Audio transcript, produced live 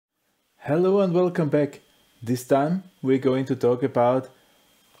Hello and welcome back. This time we're going to talk about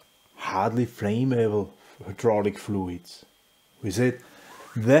hardly flammable hydraulic fluids. We said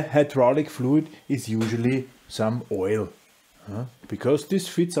the hydraulic fluid is usually some oil, because this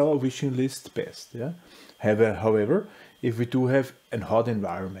fits our wishing list best. Yeah? However, if we do have a hot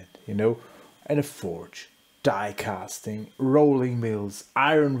environment, and a forge, die casting, rolling mills,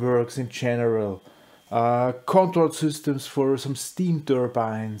 ironworks in general, control systems for some steam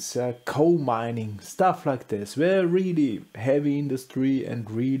turbines, coal mining, stuff like this, where really heavy industry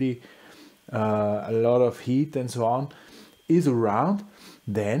and really a lot of heat and so on is around,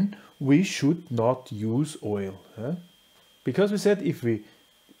 then we should not use oil. Because we said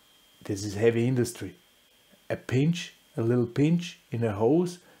this is heavy industry, a little pinch in a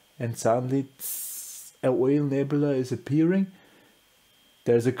hose and suddenly a oil nebula is appearing,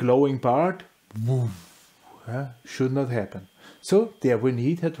 there's a glowing part, boom, should not happen. So there we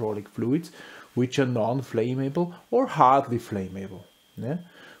need hydraulic fluids which are non-flammable or hardly flammable.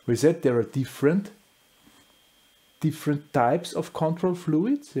 We said there are different types of control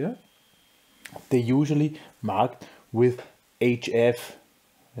fluids. They're usually marked with HF.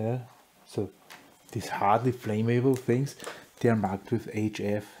 So these hardly flammable things, they are marked with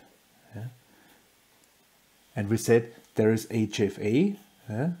HF. And we said there is HFA,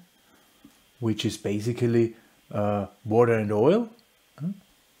 which is basically water and oil.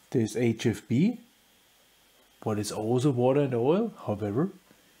 There's HFB, what is also water and oil. However,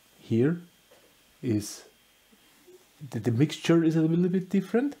 here is the mixture is a little bit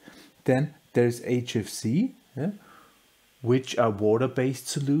different. Then there's HFC, which are water-based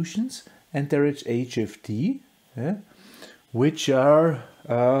solutions, and there is HFD, which are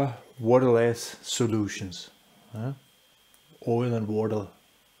waterless solutions, oil and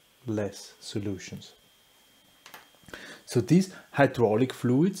water-less solutions. So these hydraulic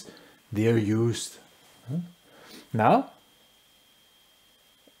fluids, they are used. Now,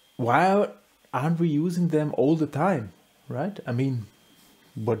 why aren't we using them all the time, right? I mean,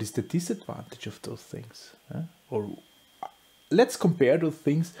 what is the disadvantage of those things? Or let's compare those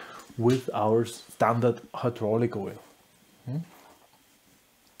things with our standard hydraulic oil.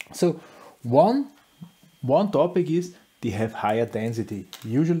 So one topic is they have higher density.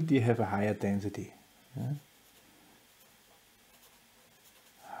 Usually they have a higher density.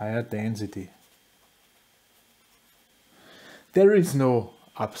 Higher density. There is no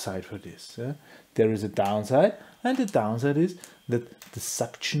upside for this. There is a downside, and the downside is that the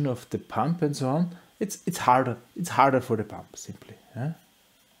suction of the pump and so on, it's harder. It's harder for the pump simply.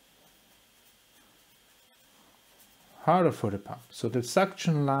 Harder for the pump. So the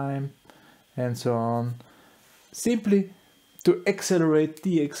suction line and so on, simply to accelerate,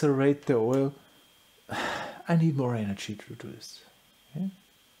 deaccelerate the oil, I need more energy to do this.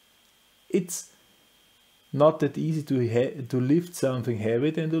 It's not that easy to lift something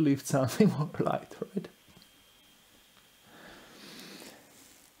heavy than to lift something more light, right?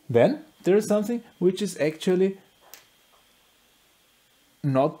 Then there is something which is actually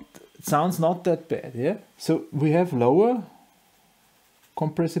sounds not that bad. So we have lower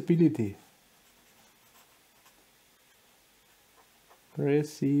compressibility.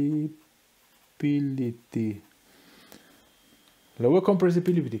 Lower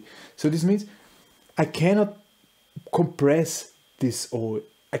compressibility. So this means I cannot compress this oil.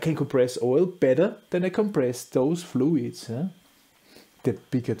 I can compress oil better than I compress those fluids. The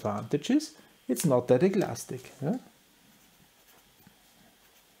big advantage is it's not that elastic. So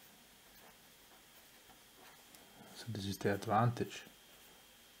this is the advantage.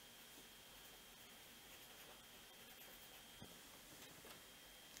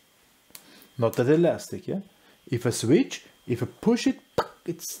 Not that elastic. If I switch, if I push it,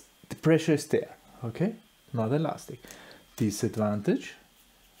 the pressure is there. Okay, not elastic. Disadvantage.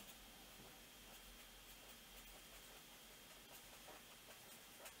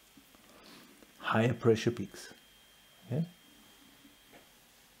 Higher pressure peaks.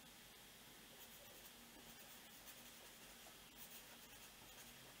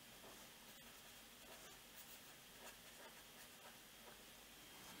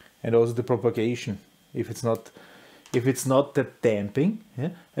 And also the propagation. If it's not that damping,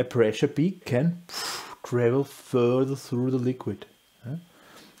 a pressure peak can travel further through the liquid.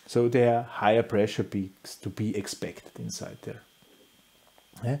 So there are higher pressure peaks to be expected inside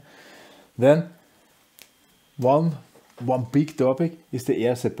there. Then one big topic is the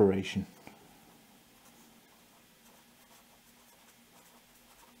air separation.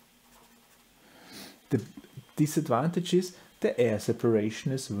 The disadvantage is the air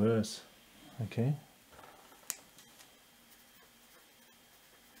separation is worse. Okay.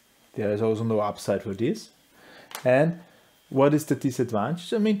 There is also no upside for this. And what is the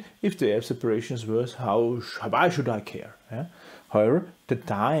disadvantage? I mean, if the air separation is worse, why should I care? Yeah? However, the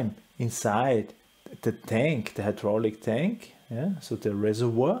time inside the tank, the hydraulic tank, yeah, so the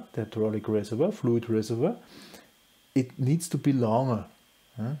reservoir, the hydraulic reservoir, fluid reservoir, it needs to be longer,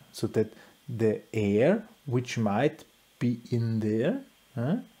 so that the air which might be in there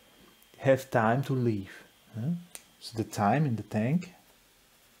have time to leave. So the time in the tank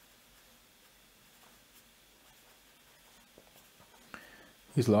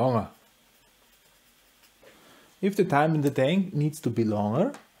is longer. If the time in the tank needs to be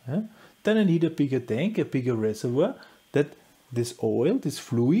longer, then I need a bigger tank, a bigger reservoir, that this oil, this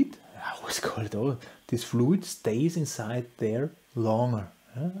fluid, I always call it oil, this fluid stays inside there longer.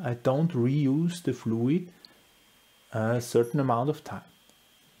 I don't reuse the fluid a certain amount of time.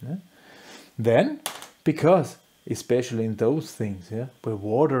 Then, because especially in those things, where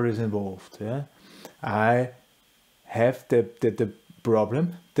water is involved, I have the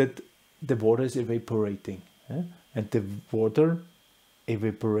problem that the water is evaporating, and the water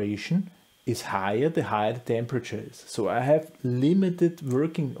evaporation is higher the higher the temperature is. So I have limited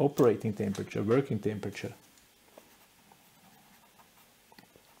operating temperature.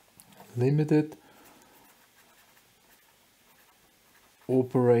 Limited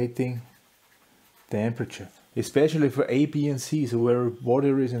operating temperature, especially for A, B, and C, so where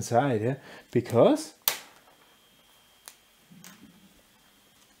water is inside, because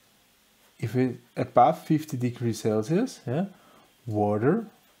if it's above 50 degrees Celsius, water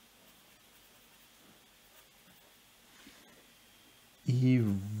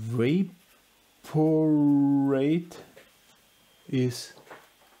evaporate is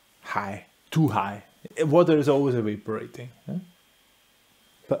high, too high. Water is always evaporating.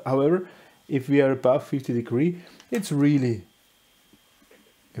 But however, if we are above 50 degrees, it's really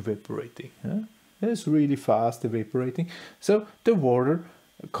evaporating. It's really fast evaporating. So the water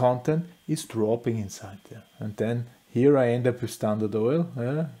content is dropping inside there. And then here I end up with standard oil.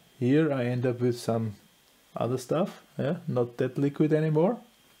 Here I end up with some other stuff. Not that liquid anymore.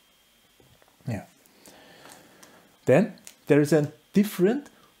 Then there is a different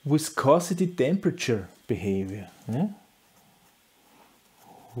viscosity temperature behavior.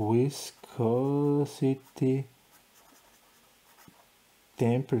 Viscosity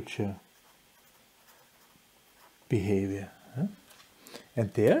temperature behavior.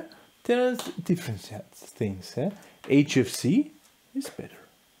 And there are different things. HFC is better.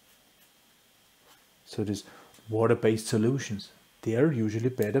 So these water-based solutions, they are usually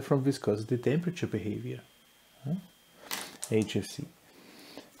better from viscosity temperature behavior. HFC.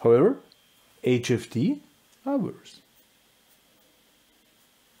 However, HFD are worse.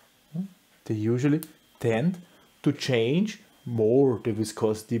 They usually tend to change more the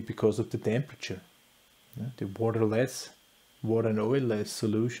viscosity because of the temperature. The water and oil less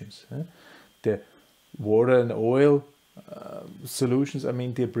solutions. The water and oil solutions, I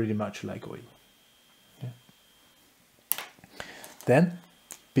mean, they're pretty much like oil. Then,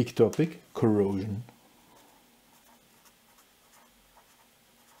 big topic, corrosion.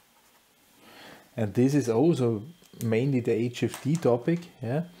 And this is also mainly the HFD topic.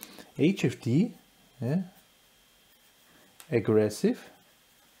 HFD, aggressive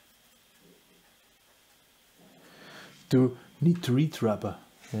to nitrate rubber.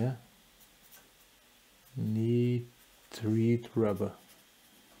 Nitrate rubber.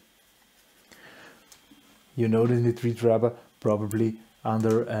 You know the nitrate rubber probably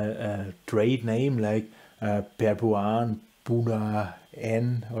under a trade name like Perbuan, Buna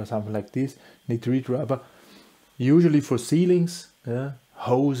N or something like this. Nitrate rubber, usually for ceilings,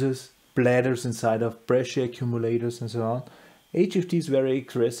 hoses, bladders inside of pressure accumulators and so on. HFD is very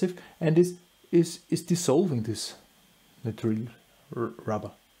aggressive and is dissolving this nitrate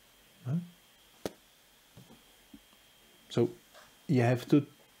rubber. So you have to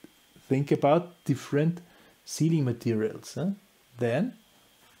think about different sealing materials. Then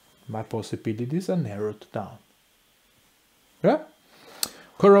my possibilities are narrowed down.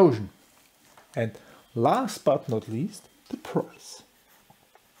 Corrosion. And last but not least, the price.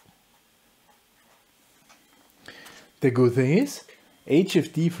 The good thing is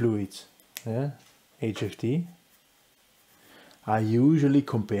HFD fluids, HFD, are usually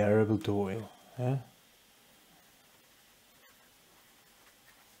comparable to oil.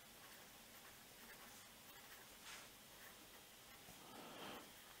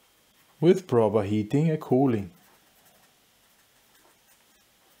 With proper heating and cooling.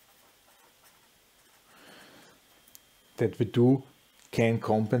 That we can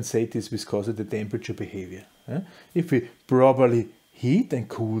compensate this viscosity temperature behavior. If we properly heat and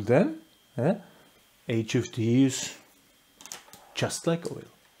cool them. HFT is just like oil.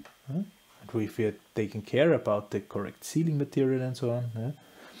 And if you're taking care about the correct sealing material and so on.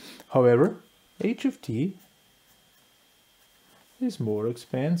 However, HFT is more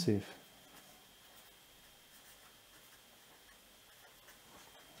expensive.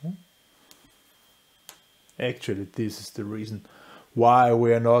 Actually, this is the reason why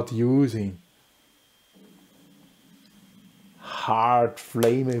we are not using hardly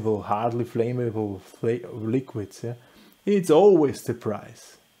flammable liquids. It's always the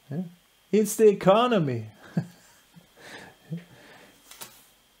price. It's the economy.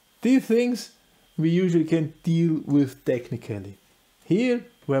 These things we usually can deal with technically. Here,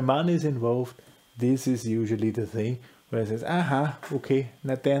 where money is involved, this is usually the thing where it says, aha, okay,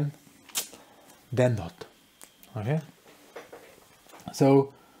 not then not. Okay?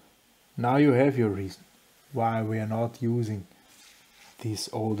 So now you have your reason why we are not using this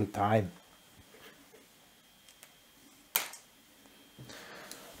all the time.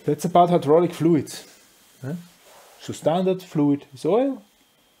 That's about hydraulic fluids. So standard fluid is oil.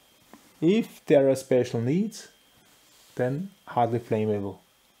 If there are special needs, then hardly flammable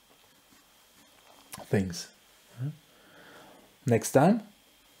things. Next time,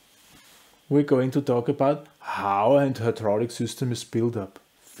 we're going to talk about how a hydraulic system is built up,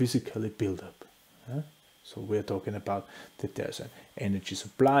 physically built up. So we're talking about that there's an energy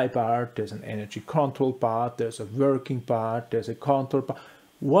supply part, there's an energy control part, there's a working part, there's a control part.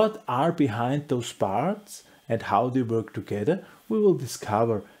 What are behind those parts and how they work together, we will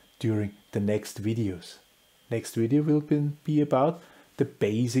discover during the next videos. Next video will be about the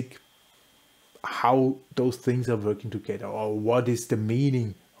basic, how those things are working together, or what is the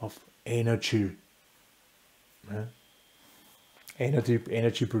meaning of energy.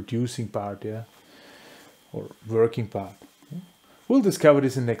 Energy producing part, or working part. We'll discover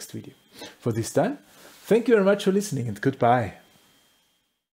this in next video. For this time, thank you very much for listening and goodbye.